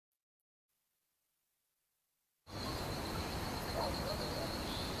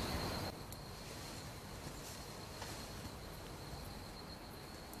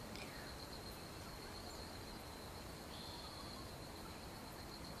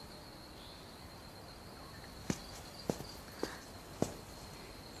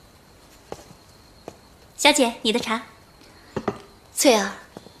小姐，你的茶。翠儿，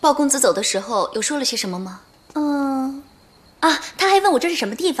鲍公子走的时候有说了些什么吗？他还问我这是什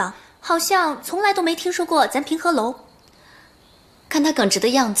么地方，好像从来都没听说过咱平和楼。看他耿直的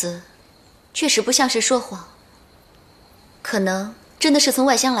样子，确实不像是说谎。可能真的是从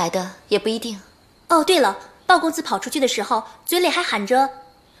外乡来的，也不一定。哦，对了，鲍公子跑出去的时候，嘴里还喊着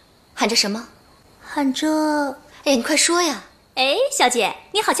什么？喊着……哎，你快说呀！哎，小姐，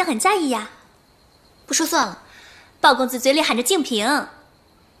你好像很在意呀。不说算了。鲍公子嘴里喊着净瓶。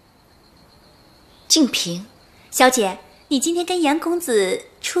净瓶，小姐，你今天跟严公子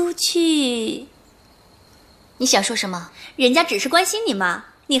出去，你想说什么？人家只是关心你嘛，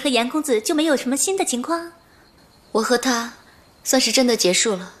你和严公子就没有什么新的情况？我和他算是真的结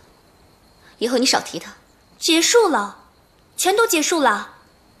束了，以后你少提他。结束了？全都结束了？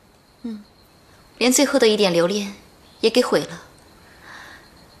连最后的一点留恋也给毁了。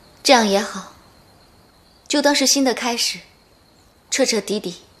这样也好，就当是新的开始，彻彻底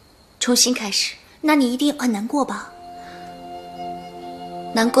底重新开始。那你一定很难过吧？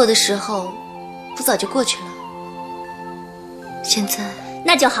难过的时候不早就过去了，现在……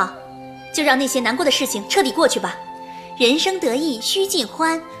那就好，就让那些难过的事情彻底过去吧。人生得意须尽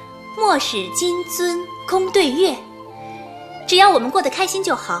欢，莫使金樽空对月。只要我们过得开心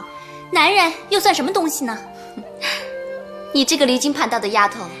就好，男人又算什么东西呢？你这个离经叛道的丫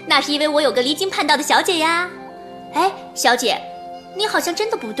头，那是因为我有个离经叛道的小姐呀。哎，小姐，你好像真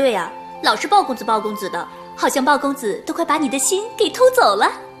的不对啊，老是鲍公子的，好像鲍公子都快把你的心给偷走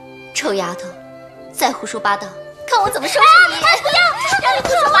了。臭丫头，再胡说八道，看我怎么收拾你！不要，让你胡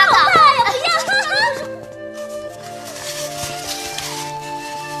说八道！不要！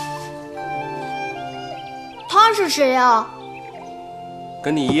他是谁啊？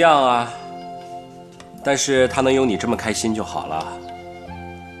跟你一样啊，但是他能有你这么开心就好了。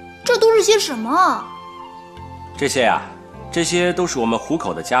这都是些什么？这些呀，这些都是我们虎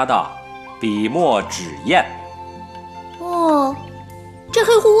口的家当，笔墨纸砚。哦，这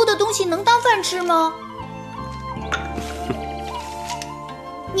黑乎乎的东西能当饭吃吗？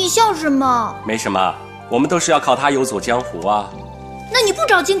你笑什么？没什么，我们都是要靠它游走江湖啊。那你不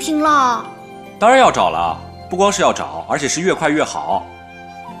找净瓶了？当然要找了，不光是要找，而且是越快越好。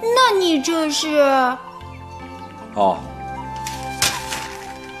那你这是……哦，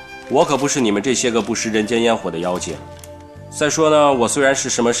我可不是你们这些个不食人间烟火的妖精。再说呢，我虽然是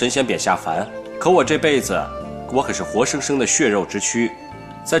什么神仙贬下凡，可我这辈子，我可是活生生的血肉之躯。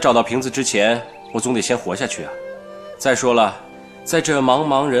在找到瓶子之前，我总得先活下去啊。再说了，在这茫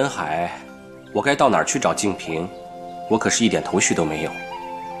茫人海，我该到哪儿去找净瓶？我可是一点头绪都没有。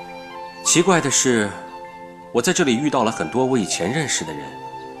奇怪的是，我在这里遇到了很多我以前认识的人，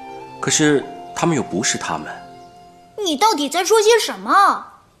可是他们又不是他们。你到底在说些什么？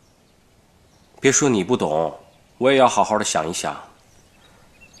别说你不懂，我也要好好的想一想。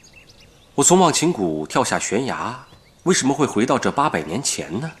我从忘情谷跳下悬崖，为什么会回到这800年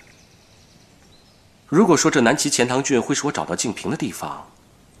前呢？如果说这南齐钱塘郡会是我找到净瓶的地方，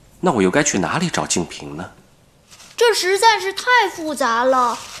那我又该去哪里找净瓶呢？这实在是太复杂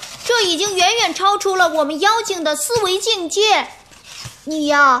了，这已经远远超出了我们妖精的思维境界。你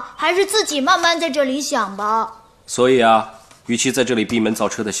呀，还是自己慢慢在这里想吧。所以啊，与其在这里闭门造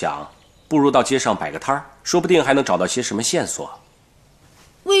车的想，不如到街上摆个摊儿，说不定还能找到些什么线索。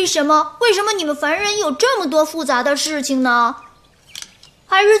为什么你们凡人有这么多复杂的事情呢？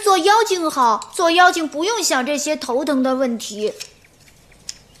还是做妖精好，做妖精不用想这些头疼的问题。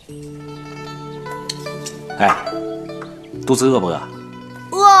哎，肚子饿不饿？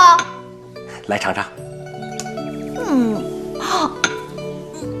饿。来尝尝。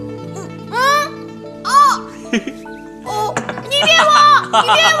你别我！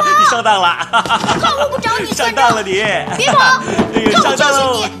你上当了！看我不找你上当了你！别跑！看我教训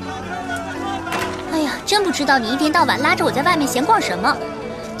你！哎呀，真不知道你一天到晚拉着我在外面闲逛什么。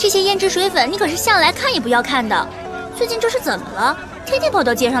这些胭脂水粉，你可是向来看也不要看的。最近这是怎么了？天天跑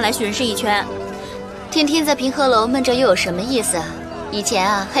到街上来巡视一圈。天天在平和楼闷着又有什么意思啊？以前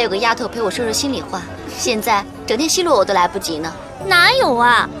啊，还有个丫头陪我说说心里话，现在整天奚落我都来不及呢。哪有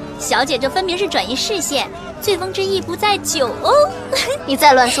啊？小姐这分明是转移视线，醉翁之意不在酒哦。你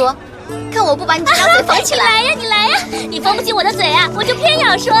再乱说，看我不把你这张嘴缝起来！你来呀！你缝不进我的嘴啊，我就偏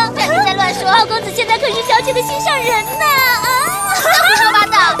要说。你再乱说，鲍公子现在可是小姐的心上人呢！胡说八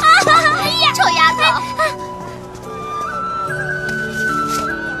道！哎呀，臭丫头！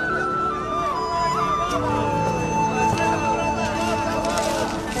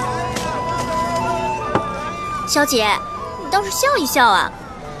小姐，你倒是笑一笑啊！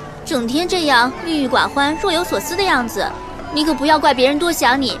整天这样郁郁寡欢、若有所思的样子，你可不要怪别人多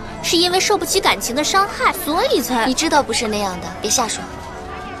想你，是因为受不起感情的伤害，所以才……你知道不是那样的，别瞎说。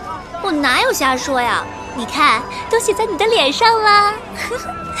我哪有瞎说呀？你看，都写在你的脸上啦。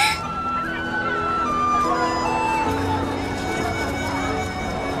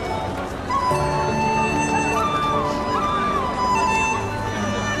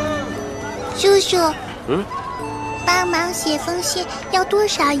叔叔，帮忙写封信要多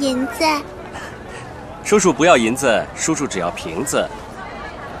少银子？叔叔不要银子，叔叔只要瓶子。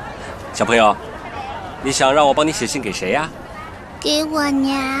小朋友，你想让我帮你写信给谁呀？给我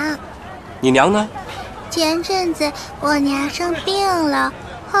娘。你娘呢？前阵子我娘生病了，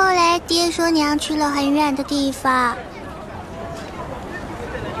后来爹说娘去了很远的地方。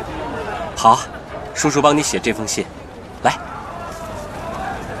好，叔叔帮你写这封信，来。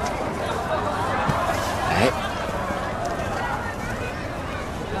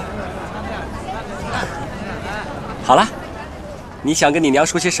好了，你想跟你娘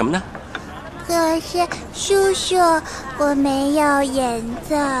说些什么呢？可是叔叔，我没有银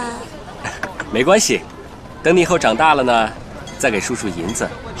子。没关系，等你以后长大了呢，再给叔叔银子，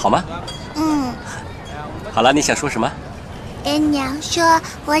好吗？好了，你想说什么？跟娘说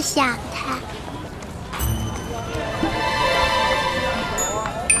我想她。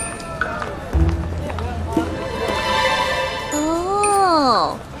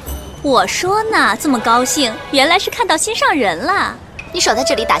哦，我说呢，这么高兴，原来是看到心上人了。你少在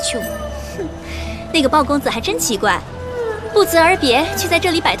这里打趣我。那个鲍公子还真奇怪，不辞而别，却在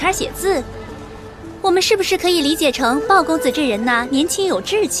这里摆摊写字。我们是不是可以理解成鲍公子这人呢，年轻有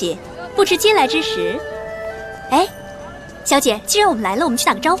志气，不知嗟来之食？哎，小姐，既然我们来了，我们去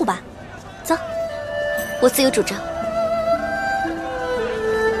打个招呼吧。走，我自有主张。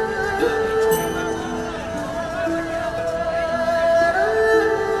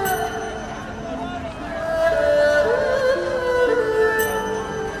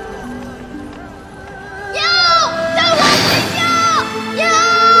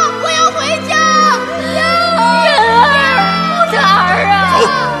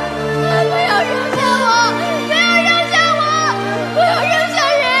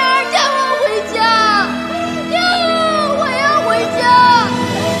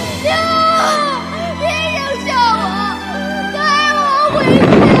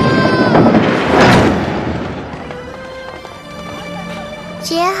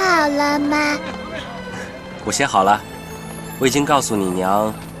写好了吗？我写好了，我已经告诉你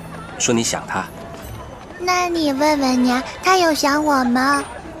娘，说你想她。那你问问娘，她有想我吗？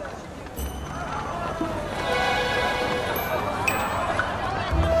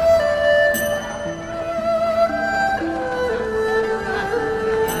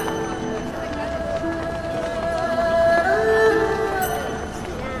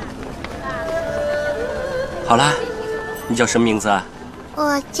好了，你叫什么名字啊？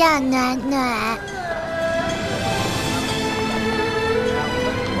我叫暖暖。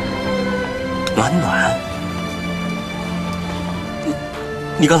暖暖？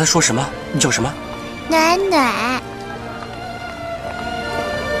你刚才说什么？你叫什么？暖暖。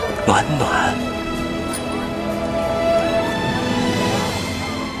暖暖。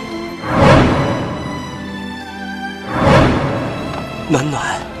暖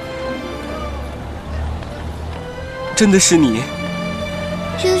暖。真的是你？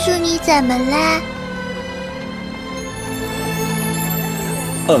叔叔，你怎么啦？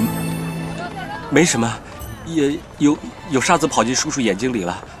没什么，也有沙子跑进叔叔眼睛里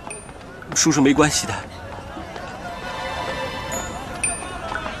了，叔叔没关系的。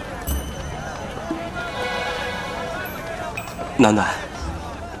暖暖，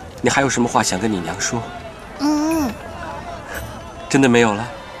你还有什么话想跟你娘说？真的没有了？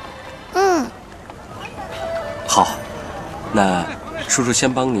好，那叔叔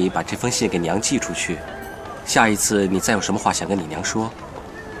先帮你把这封信给娘寄出去，下一次你再有什么话想跟你娘说，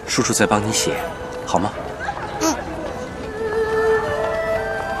叔叔再帮你写，好吗？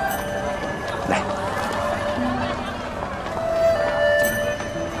来，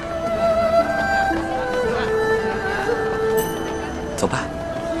走吧。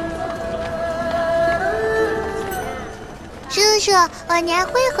叔叔，我娘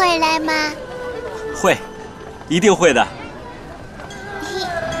会回来吗？会，一定会的。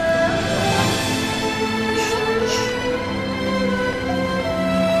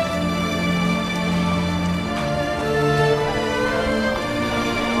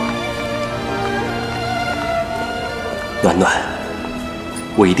暖暖，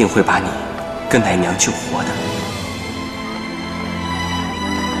我一定会把你跟奶娘救活的。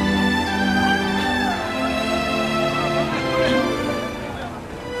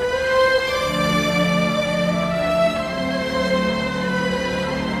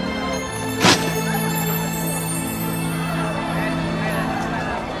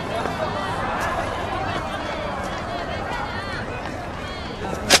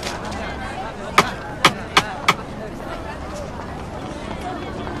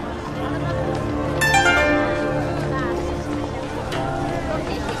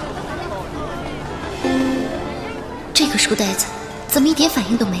书呆子，怎么一点反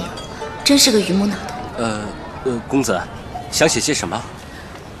应都没有？真是个榆木脑袋。公子，想写些什么？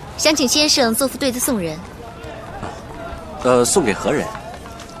想请先生做副对子送人。送给何人？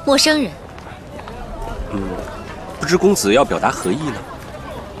陌生人。不知公子要表达何意呢？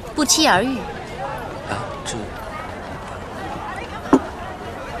不期而遇。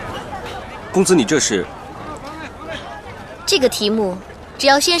公子，你这是？这个题目，只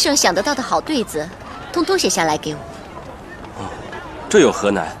要先生想得到的好对子，通通写下来给我。这有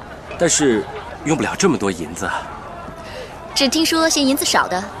何难？但是用不了这么多银子啊。只听说嫌银子少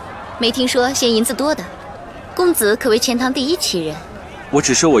的，没听说嫌银子多的。公子可谓钱塘第一奇人。我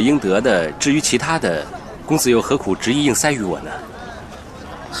只收我应得的，至于其他的，公子又何苦执意硬塞于我呢？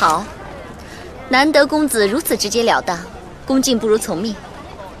好，难得公子如此直截了当，恭敬不如从命，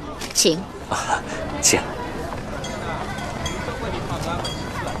请。请。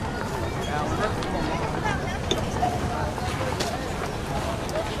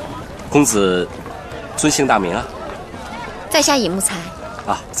公子尊姓大名啊？在下尹木才。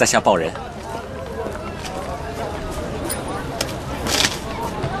在下鮑仁。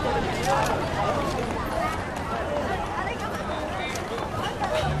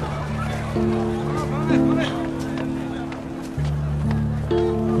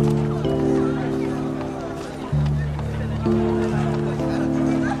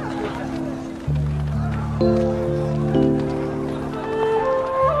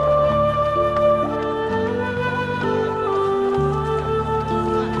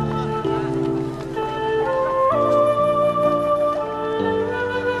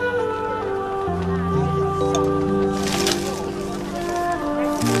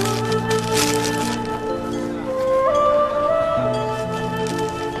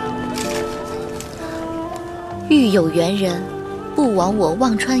欲有缘人，不枉我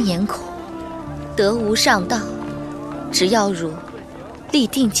望穿眼孔；得无上道，只要汝立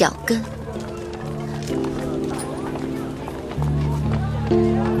定脚跟。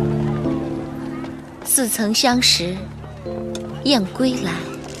似曾相识，燕归来。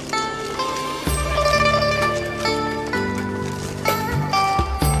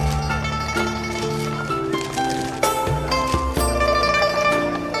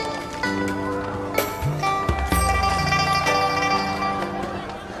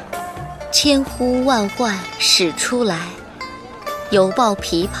千呼万唤始出来，犹抱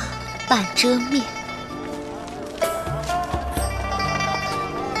琵琶半遮面。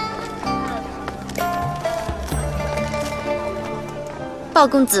鲍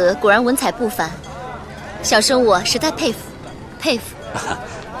公子果然文采不凡，小生我实在佩服，佩服。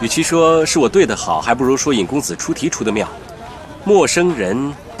与其说是我对得好，还不如说尹公子出题出得妙。陌生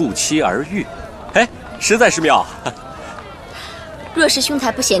人不期而遇，实在是妙。若是兄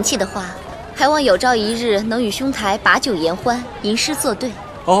台不嫌弃的话，还望有朝一日能与兄台把酒言欢，吟诗作对。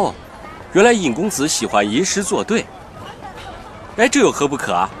哦，原来尹公子喜欢吟诗作对。这有何不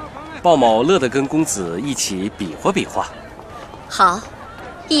可啊？鲍某乐得跟公子一起比划比划。好，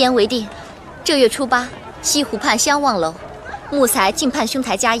一言为定。这月初8，西湖畔相望楼，木才敬盼兄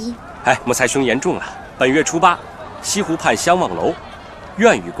台佳音。木才兄言重了。本月初8，西湖畔相望楼，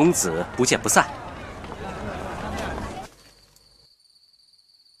愿与公子不见不散。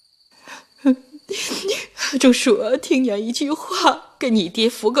就说听娘一句话，跟你爹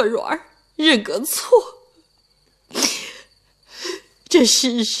服个软，认个错。这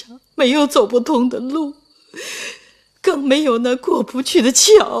世上没有走不通的路，更没有那过不去的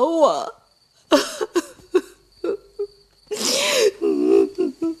桥啊！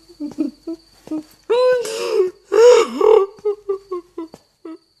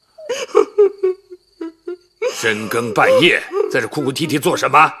深更半夜在这哭哭啼啼做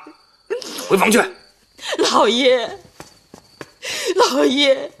什么？回房去。老爷，老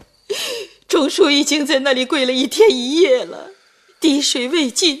爷，钟叔已经在那里跪了1天1夜了，滴水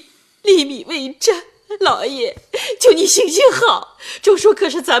未进，粒米未沾。老爷，求你行行好，钟叔可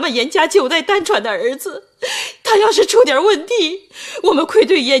是咱们严家9代单传的儿子，他要是出点问题，我们愧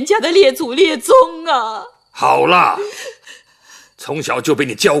对严家的列祖列宗啊！好了，从小就被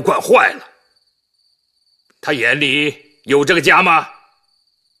你娇惯坏了。他眼里有这个家吗？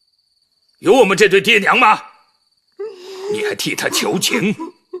有我们这对爹娘吗？你还替他求情，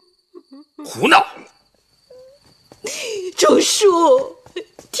胡闹！钟叔，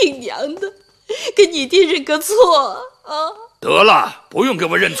听娘的，跟你爹认个错啊！得了，不用给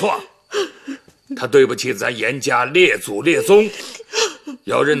我认错。他对不起咱严家列祖列宗，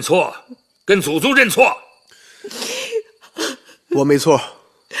要认错，跟祖宗认错。我没错。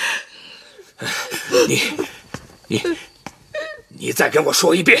你再给我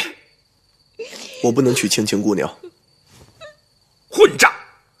说一遍。我不能娶青青姑娘。混账！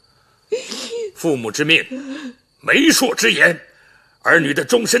父母之命，媒妁之言，儿女的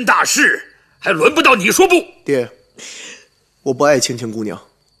终身大事，还轮不到你说不？爹，我不爱青青姑娘，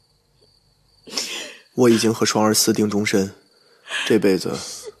我已经和双儿私定终身，这辈子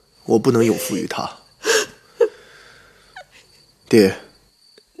我不能有负于她。爹，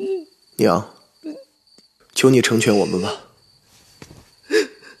娘，求你成全我们吧。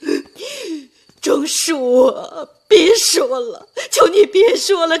钟叔，别说了，求你别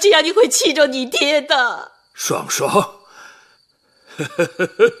说了，这样你会气着你爹的。双双，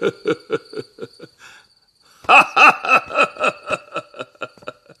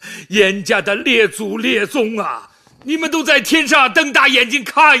严家的列祖列宗啊，你们都在天上瞪大眼睛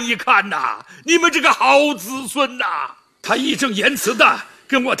看一看呐！你们这个好子孙呐！他义正言辞的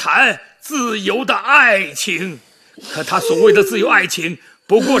跟我谈自由的爱情，可他所谓的自由爱情，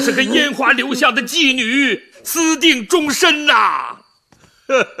不过是跟烟花流巷的妓女私定终身呐！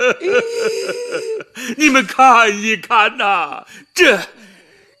你们看一看呐，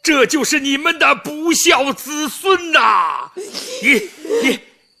这就是你们的不孝子孙呐！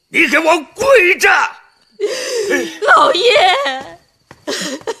你给我跪着！老爷，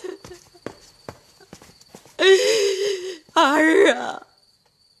儿啊，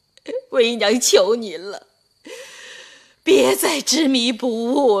为娘求你了，别再执迷不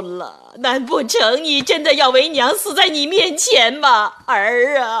悟了。难不成你真的要为娘死在你面前吗？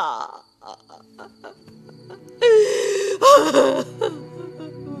儿啊！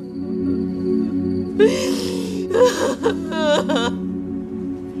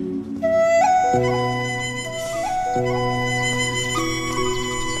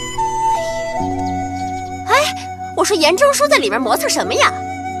我说严正叔在里面磨蹭什么呀？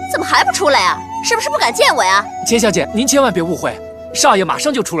怎么还不出来啊？是不是不敢见我呀？钱小姐，您千万别误会，少爷马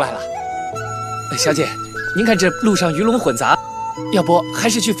上就出来了。小姐，您看这路上鱼龙混杂，要不还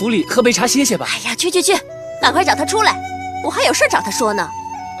是去府里喝杯茶歇歇吧？哎呀，去，赶快找他出来，我还有事找他说呢。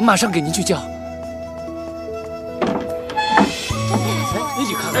马上给您去叫。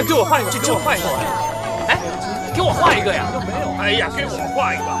你看，来给我画一个，给我画一个。哎，给我画一个呀！哎呀，给我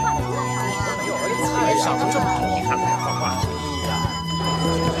画一个。上头这么好，你看画。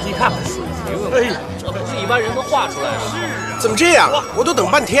你看，哎呀，这不是一般人能画出来的。是啊，怎么这样？我都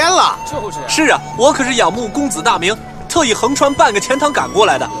等半天了。是啊，我可是仰慕公子大名，特意横穿半个钱塘赶过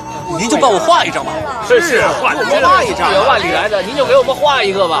来的。您就帮我画一张吧。是啊，画一张。远万里来的，您就给我们画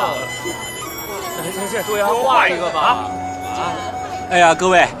一个吧。是，注意画一个吧。哎呀，各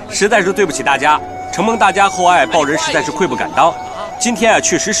位，实在是对不起大家，承蒙大家厚爱，报人实在是愧不敢当。今天啊，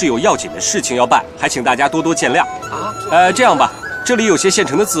确实是有要紧的事情要办，还请大家多多见谅。这样吧，这里有些现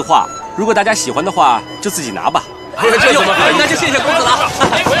成的字画，如果大家喜欢的话，就自己拿吧。这怎么办？那就谢谢公子了。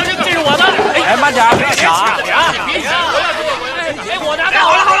这是我的。哎，慢点，别抢！别抢！我拿着。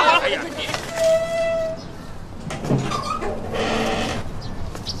好了。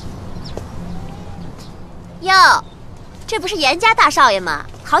哟，这不是严家大少爷吗？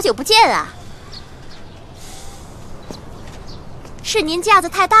好久不见啊！是您架子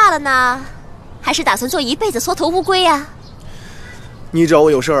太大了呢，还是打算做一辈子缩头乌龟呀？你找我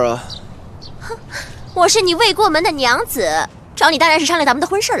有事儿啊？哼，我是你未过门的娘子，找你当然是商量咱们的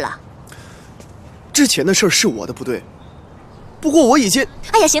婚事了。之前的事儿是我的不对，不过我已经……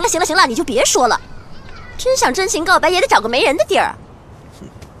哎呀，行了，你就别说了。真想真情告白，也得找个没人的地儿。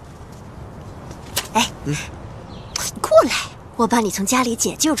哎，你过来，我把你从家里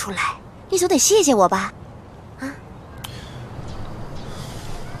解救出来，你总得谢谢我吧？啊？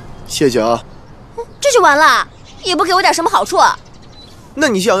谢谢啊。这就完了？也不给我点什么好处？那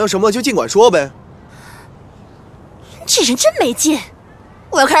你想要什么就尽管说呗。这人真没劲，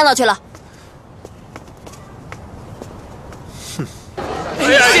我要看热闹去了。哼！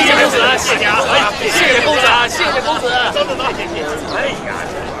哎呀，谢谢公子，谢谢啊！谢谢公子，谢谢公子。走。哎呀，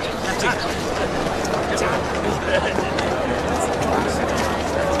这个。走。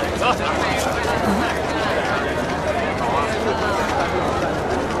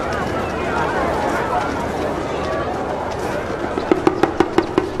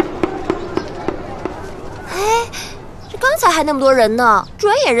哎，这刚才还那么多人呢，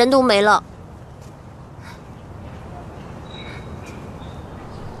转眼人都没了。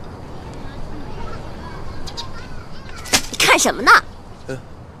你看什么呢？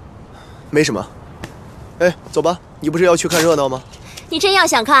没什么。哎，走吧，你不是要去看热闹吗？你真要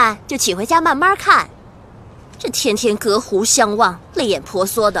想看，就请回家慢慢看。这天天隔湖相望，泪眼婆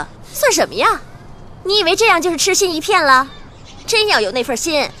娑的，算什么呀？你以为这样就是痴心一片了？真要有那份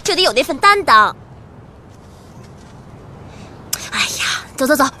心，就得有那份担当。哎呀，走，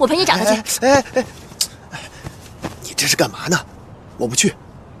我陪你找他去。哎，你这是干嘛呢？我不去。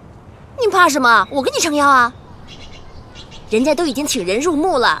你怕什么？我给你撑腰啊！人家都已经请人入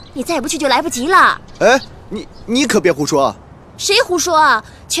墓了，你再不去就来不及了。哎，你可别胡说啊！谁胡说啊？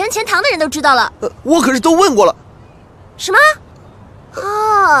全钱塘的人都知道了。我可是都问过了。什么？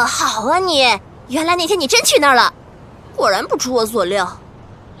哦，好啊你！原来那天你真去那儿了，果然不出我所料。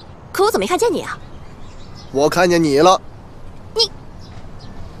可我怎么没看见你啊？我看见你了。你，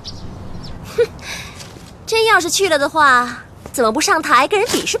哼！真要是去了的话，怎么不上台跟人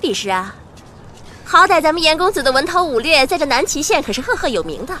比试比试啊？好歹咱们严公子的文韬武略在这南齐县可是赫赫有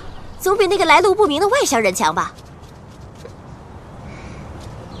名的，总比那个来路不明的外乡人强吧？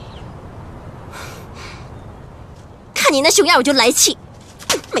看你那熊样我就来气，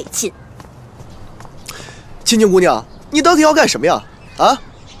没劲。青青姑娘，你到底要干什么呀？啊？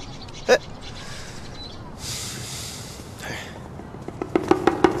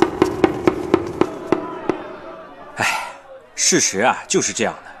事实啊，就是这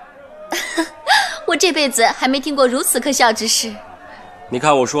样的。我这辈子还没听过如此可笑之事。你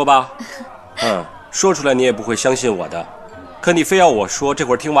看我说吧，说出来你也不会相信我的，可你非要我说，这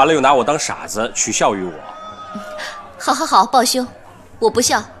会儿听完了又拿我当傻子，取笑于我。好好好，抱兄，我不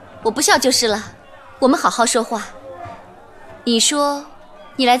笑就是了。我们好好说话。你说，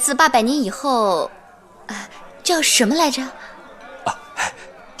你来自800年以后，叫什么来着？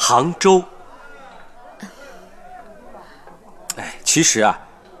杭州。其实啊，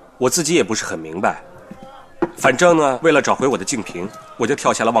我自己也不是很明白。反正呢，为了找回我的净瓶，我就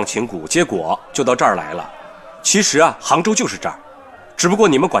跳下了忘情谷，结果就到这儿来了。其实啊，杭州就是这儿，只不过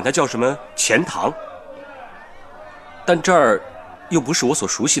你们管它叫什么钱塘。但这儿又不是我所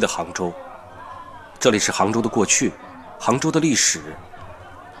熟悉的杭州，这里是杭州的过去，杭州的历史。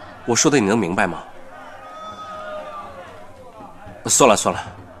我说的你能明白吗？算了，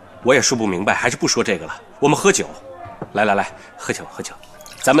我也说不明白，还是不说这个了。我们喝酒。来，喝酒。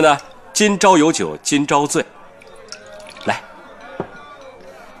咱们呢，今朝有酒今朝醉。来，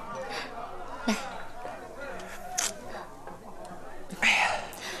哎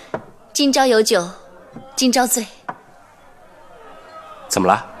呀，今朝有酒今朝醉。怎么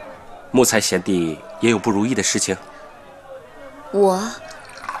了？木材贤弟也有不如意的事情？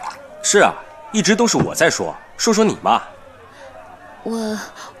是啊，一直都是我在说，说说你嘛。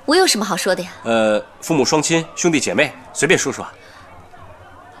我有什么好说的呀？父母双亲，兄弟姐妹，随便说说。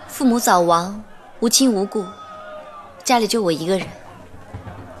父母早亡，无亲无故，家里就我一个人。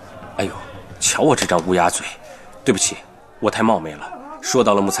哎呦，瞧我这张乌鸦嘴，对不起，我太冒昧了，说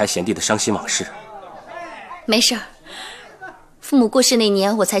到了木材贤弟的伤心往事。没事儿，父母过世那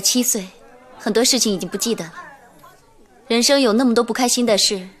年我才7岁，很多事情已经不记得了。人生有那么多不开心的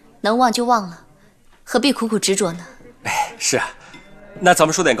事，能忘就忘了，何必苦苦执着呢？是啊。那咱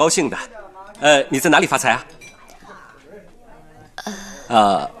们说点高兴的，你在哪里发财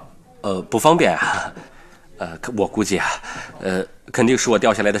啊？不方便啊。我估计啊，肯定是我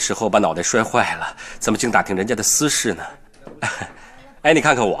掉下来的时候把脑袋摔坏了，怎么净打听人家的私事呢？哎，你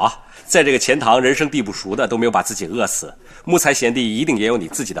看看我，在这个钱塘人生地不熟的，都没有把自己饿死。木材贤弟一定也有你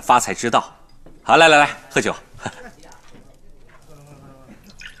自己的发财之道。好，来，喝酒。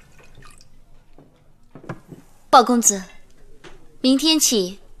鲍公子。明天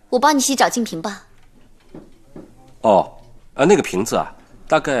起，我帮你去找净瓶吧。那个瓶子啊，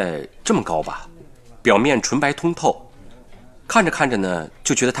大概这么高吧，表面纯白通透，看着看着呢，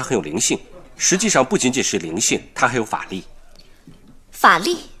就觉得它很有灵性。实际上不仅仅是灵性，它还有法力。法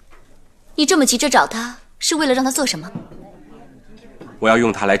力？你这么急着找它，是为了让它做什么？我要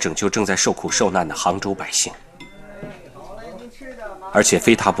用它来拯救正在受苦受难的杭州百姓，而且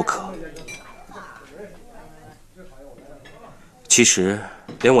非它不可。其实，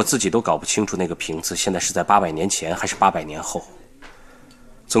连我自己都搞不清楚那个瓶子现在是在800年前还是800年后。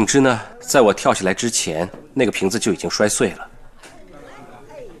总之呢，在我跳下来之前，那个瓶子就已经摔碎了。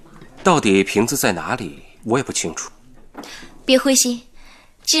到底瓶子在哪里，我也不清楚。别灰心，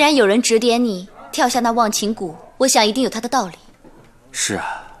既然有人指点你跳下那忘情谷，我想一定有他的道理。是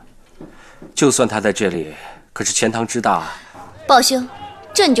啊，就算他在这里，可是钱塘之大。鲍兄，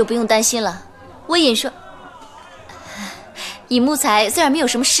这你就不用担心了。我尹木材虽然没有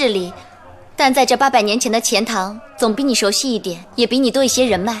什么势力，但在这800年前的钱塘，总比你熟悉一点，也比你多一些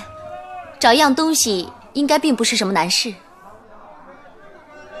人脉。找样东西应该并不是什么难事。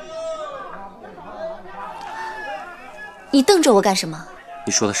你瞪着我干什么？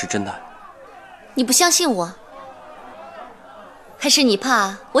你说的是真的？你不相信我，还是你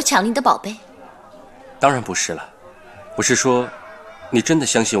怕我抢了你的宝贝？当然不是了，我是说，你真的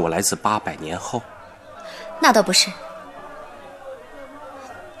相信我来自800年后？那倒不是。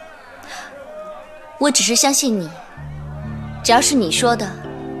我只是相信你，只要是你说的，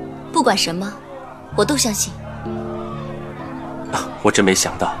不管什么，我都相信。我真没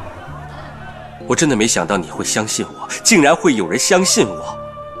想到，我真的没想到你会相信我，竟然会有人相信我。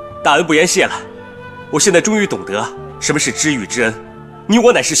大恩不言谢了，我现在终于懂得什么是知遇之恩，你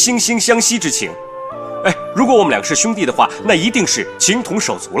我乃是惺惺相惜之情。哎，如果我们两个是兄弟的话，那一定是情同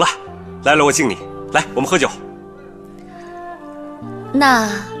手足了。来了，我敬你。来，我们喝酒。那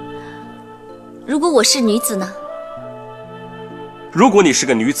如果我是女子呢？如果你是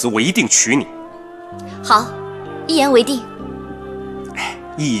个女子，我一定娶你。好，一言为定。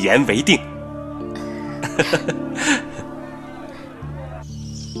一言为定。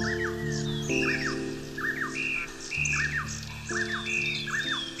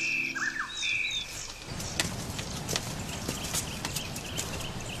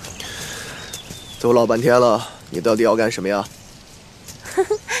走老半天了，你到底要干什么呀？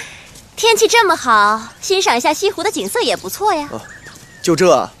天气这么好，欣赏一下西湖的景色也不错呀。就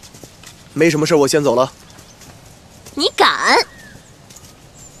这啊？没什么事，我先走了。你敢？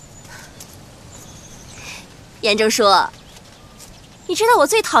严正叔，你知道我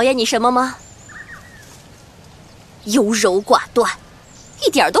最讨厌你什么吗？优柔寡断，一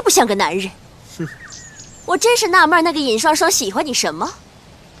点都不像个男人。哼，我真是纳闷那个尹双双喜欢你什么。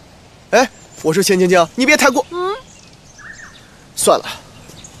哎，我说千晶晶，你别太过。算了。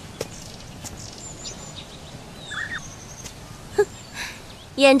哼，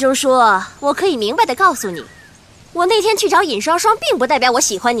严中叔，我可以明白的告诉你，我那天去找尹双双，并不代表我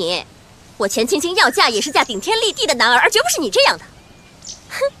喜欢你。我钱青青要嫁也是嫁顶天立地的男儿，而绝不是你这样的。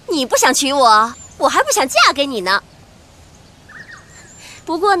哼，你不想娶我，我还不想嫁给你呢。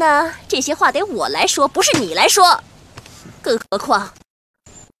不过呢，这些话得我来说，不是你来说。更何况，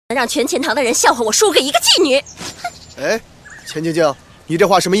能让全钱堂的人笑话我输给一个妓女。哎，钱晶晶，你这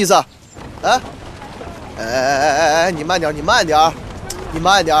话什么意思啊？哎，你慢点，你慢点，你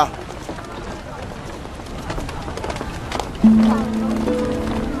慢点。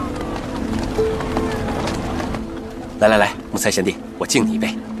来，木材贤弟，我敬你一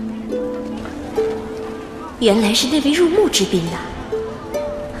杯。原来是那位入幕之宾呐！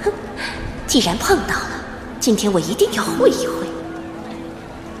哼，既然碰到了，今天我一定要会一会。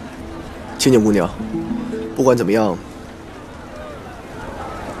青青姑娘，不管怎么样，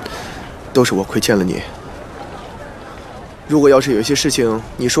都是我亏欠了你。如果要是有些事情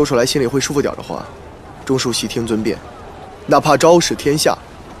你说出来心里会舒服点的话，钟叔悉听尊便，哪怕昭示天下，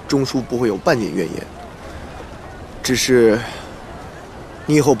钟叔不会有半点怨言。只是，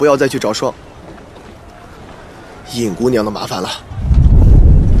你以后不要再去找尹姑娘的麻烦了。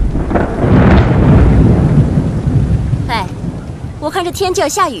哎，我看这天就要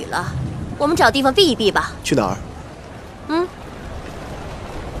下雨了，我们找地方避一避吧。去哪儿？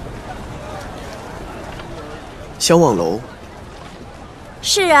相望楼。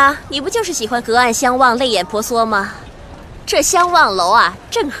是啊，你不就是喜欢隔岸相望、泪眼婆娑吗？这相望楼啊，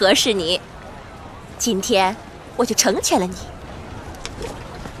正合适你。今天我就成全了你。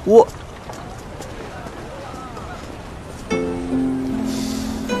我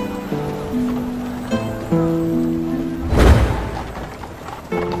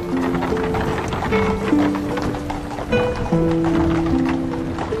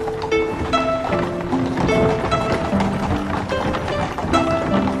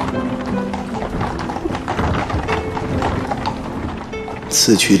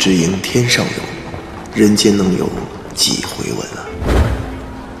此去之营天上有，人间能有几回闻啊！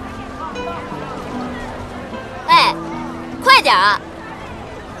哎，快点啊！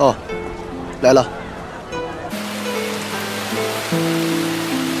哦，来了。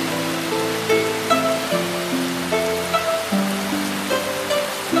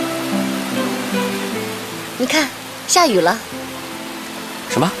你看，下雨了。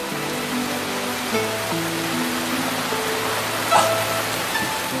什么？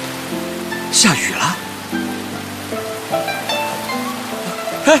下雨了！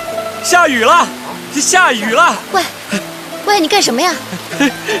哎，下雨了！下雨了！喂，你干什么呀？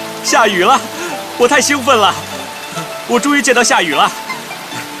下雨了！我太兴奋了，我终于见到下雨了。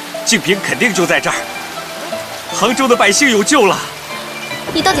净瓶肯定就在这儿，杭州的百姓有救了。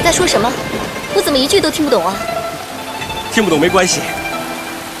你到底在说什么？我怎么一句都听不懂啊？听不懂没关系，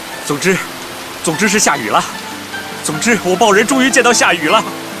总之是下雨了。总之，我报人终于见到下雨了。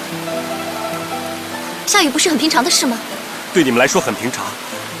下雨不是很平常的事吗？对你们来说很平常，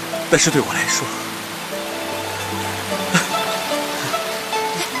但是对我来说……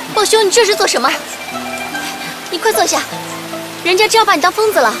豹兄，你这是做什么？你快坐下，人家真要把你当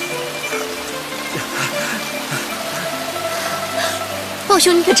疯子了。豹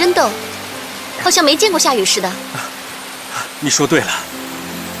兄，你可真逗，好像没见过下雨似的。你说对了，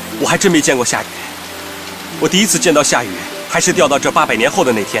我还真没见过下雨。我第一次见到下雨，还是掉到这800年后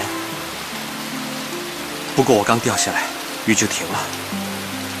的那天。不过我刚掉下来，雨就停了。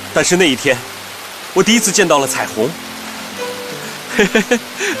但是那一天，我第一次见到了彩虹。嘿嘿嘿，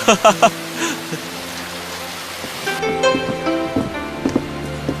哈哈哈。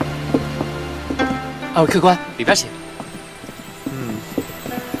2位客官，里边请。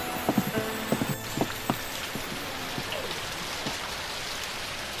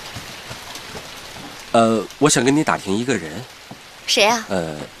我想跟你打听一个人。谁啊？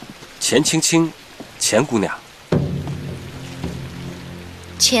钱青青，钱姑娘。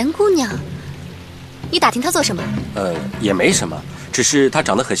钱姑娘，你打听她做什么？也没什么，只是她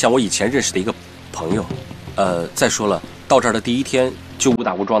长得很像我以前认识的一个朋友。再说了，到这儿的第一天就误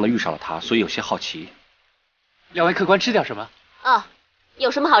打误撞的遇上了她，所以有些好奇。2位客官吃点什么？哦，有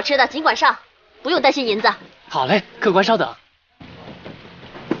什么好吃的尽管上，不用担心银子。好嘞，客官稍等。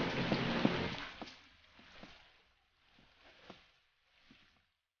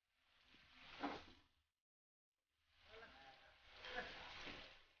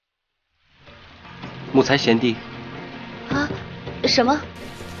木材贤弟。啊？什么？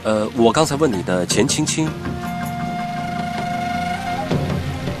我刚才问你的钱青青。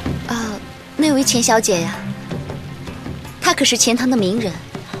那位钱小姐呀，她可是钱塘的名人，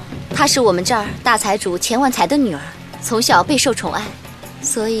她是我们这儿大财主钱万财的女儿，从小备受宠爱，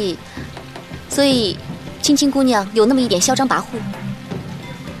所以青青姑娘有那么一点嚣张跋扈。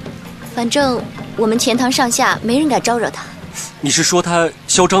反正我们钱塘上下没人敢招惹她。你是说她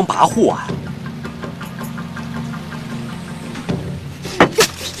嚣张跋扈啊？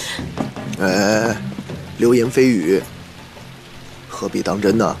哎，流言蜚语，何必当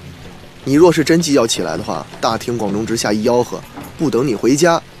真呢？你若是真计要起来的话，大庭广众之下一吆喝，不等你回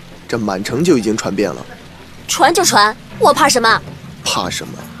家，这满城就已经传遍了。传就传，我怕什么？怕什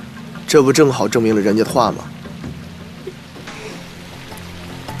么？这不正好证明了人家的话吗？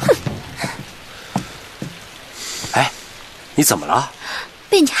哼！哎，你怎么了？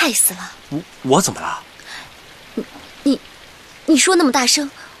被你害死了。我怎么了？你说那么大声，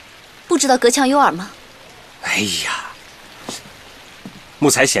不知道隔墙有耳吗？哎呀，木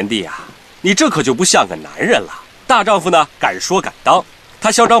材贤弟啊，你这可就不像个男人了。大丈夫呢，敢说敢当。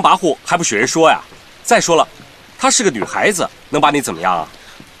他嚣张跋扈还不许人说呀？再说了，她是个女孩子，能把你怎么样啊？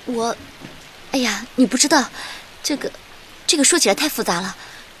哎呀，你不知道，这个说起来太复杂了。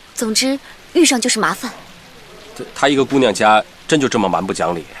总之，遇上就是麻烦。她一个姑娘家，真就这么蛮不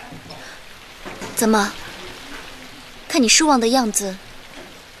讲理？怎么？看你失望的样子，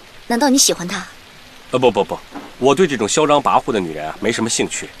难道你喜欢她？不，我对这种嚣张跋扈的女人啊没什么兴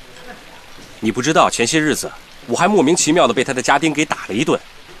趣。你不知道，前些日子我还莫名其妙的被她的家丁给打了一顿。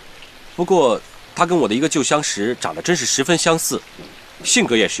不过她跟我的一个旧相识长得真是十分相似，性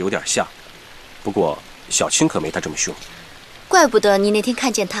格也是有点像。不过小青可没她这么凶。怪不得你那天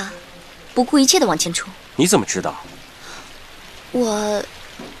看见她，不顾一切的往前冲。你怎么知道？我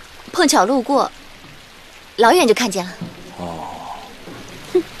碰巧路过，老远就看见了。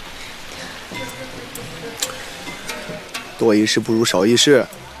哼，多一事不如少一事。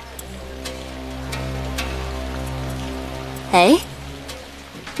哎，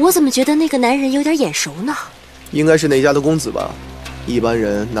我怎么觉得那个男人有点眼熟呢？应该是哪家的公子吧？一般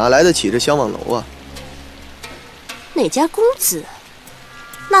人哪来得起这相望楼啊？哪家公子？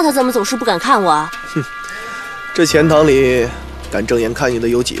那他怎么总是不敢看我？哼，这钱塘里敢正眼看你的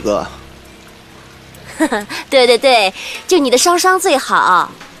有几个？对，就你的双双最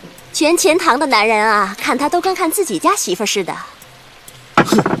好。全钱塘的男人啊，看他都跟看自己家媳妇似的。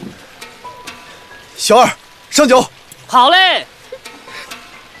哼，小二上酒。好嘞。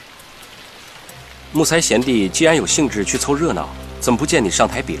木材贤弟既然有兴致去凑热闹，怎么不见你上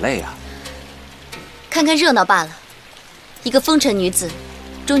台比类啊？看看热闹罢了。一个风尘女子，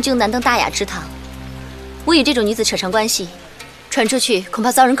终究难登大雅之堂。我与这种女子扯上关系，传出去恐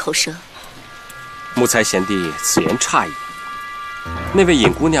怕遭人口舌。木材贤弟此言差矣。那位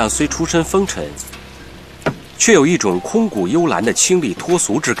尹姑娘虽出身风尘，却有一种空谷幽兰的清丽脱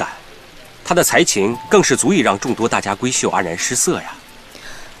俗之感。她的才情更是足以让众多大家闺秀黯然失色呀。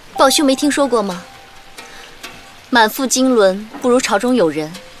宝兄没听说过吗？满腹经纶，不如朝中有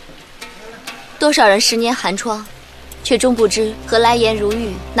人。多少人10年寒窗，却终不知何来颜如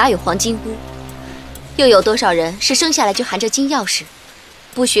玉，哪有黄金屋。又有多少人是生下来就含着金钥匙，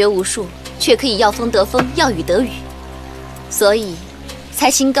不学无术，却可以要风得风，要雨得雨。所以，才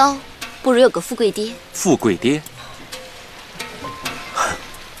情高，不如有个富贵爹。富贵爹，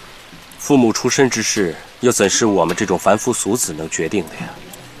父母出身之事，又怎是我们这种凡夫俗子能决定的呀？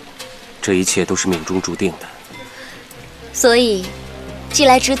这一切都是命中注定的。所以，既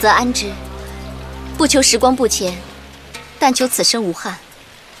来之则安之，不求时光不浅，但求此生无憾。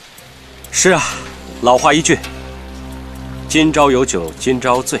是啊，老话一句：今朝有酒今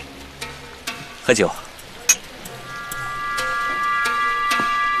朝醉。喝酒。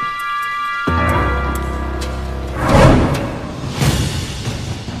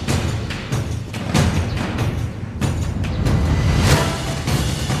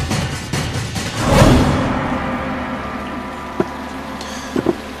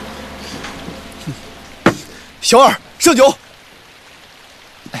小二，上酒。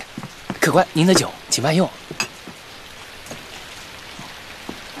哎，客官，您的酒，请慢用。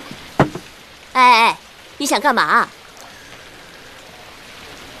哎，你想干嘛？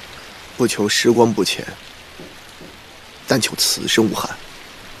不求时光不浅，但求此生无憾。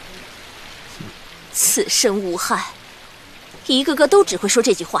此生无憾，一个个都只会说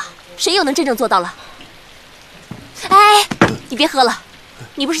这句话，谁又能真正做到了？哎，你别喝了，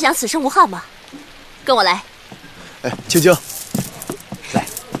你不是想此生无憾吗？跟我来。哎，青青，来。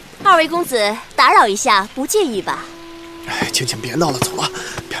二位公子，打扰一下，不介意吧？哎，青青，别闹了，走了，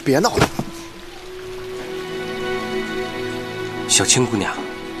别闹了。小青姑娘，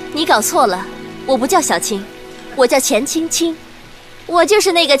你搞错了，我不叫小青，我叫钱青青，我就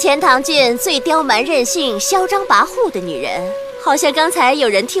是那个钱塘郡最刁蛮任性、嚣张跋扈的女人。好像刚才有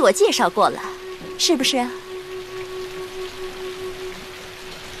人替我介绍过了，是不是啊？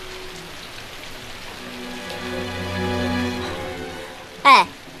哎，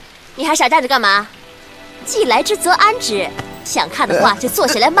你还傻站着干嘛？既来之则安之，想看的话就坐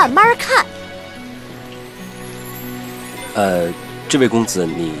下来慢慢看。这位公子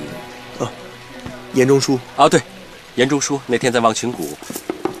你，严中书啊，对，严中书那天在忘情谷。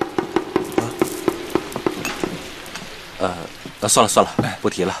算了，不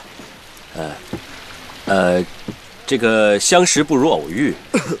提了。这个相识不如偶遇，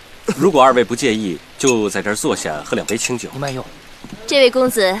如果二位不介意，就在这儿坐下喝2杯清酒。您慢用。这位公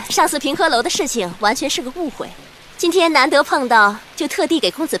子，上次平和楼的事情完全是个误会，今天难得碰到，就特地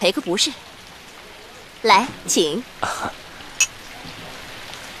给公子赔个不是。来，请。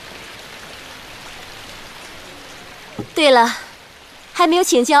对了，还没有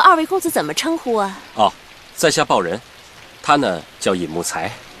请教二位公子怎么称呼啊？哦，在下鮑仁，他呢叫尹木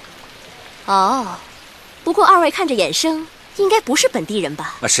才。哦，不过二位看着眼生，应该不是本地人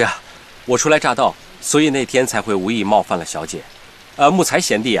吧？是啊，我初来乍到，所以那天才会无意冒犯了小姐。木才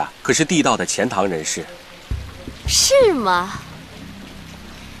贤弟啊，可是地道的钱塘人士。是吗？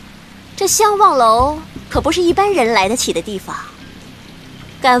这相望楼可不是一般人来得起的地方。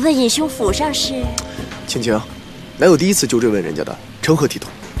敢问尹兄府上是？青青，哪有第一次就追问人家的，成何体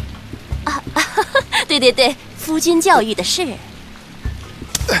统？对，夫君教育的事。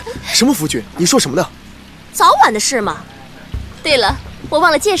什么夫君？你说什么呢？早晚的事嘛。对了，我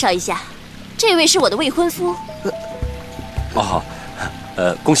忘了介绍一下，这位是我的未婚夫。哦，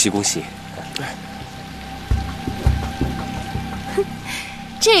恭喜。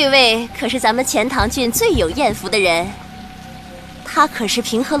这位可是咱们钱塘郡最有艳福的人，他可是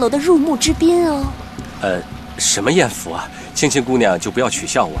平和楼的入幕之宾哦。什么艳福啊？青青姑娘就不要取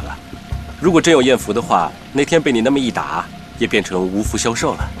笑我了。如果真有艳福的话，那天被你那么一打，也变成无福消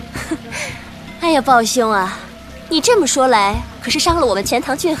受了。哎呀，鲍兄啊，你这么说来，可是伤了我们钱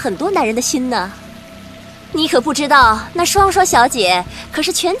塘郡很多男人的心呢。你可不知道，那双双小姐可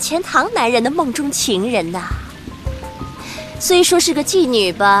是全钱塘男人的梦中情人呐。虽说是个妓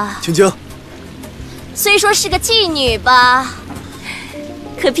女吧，青青。虽说是个妓女吧，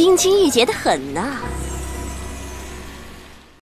可冰清玉洁得很呐。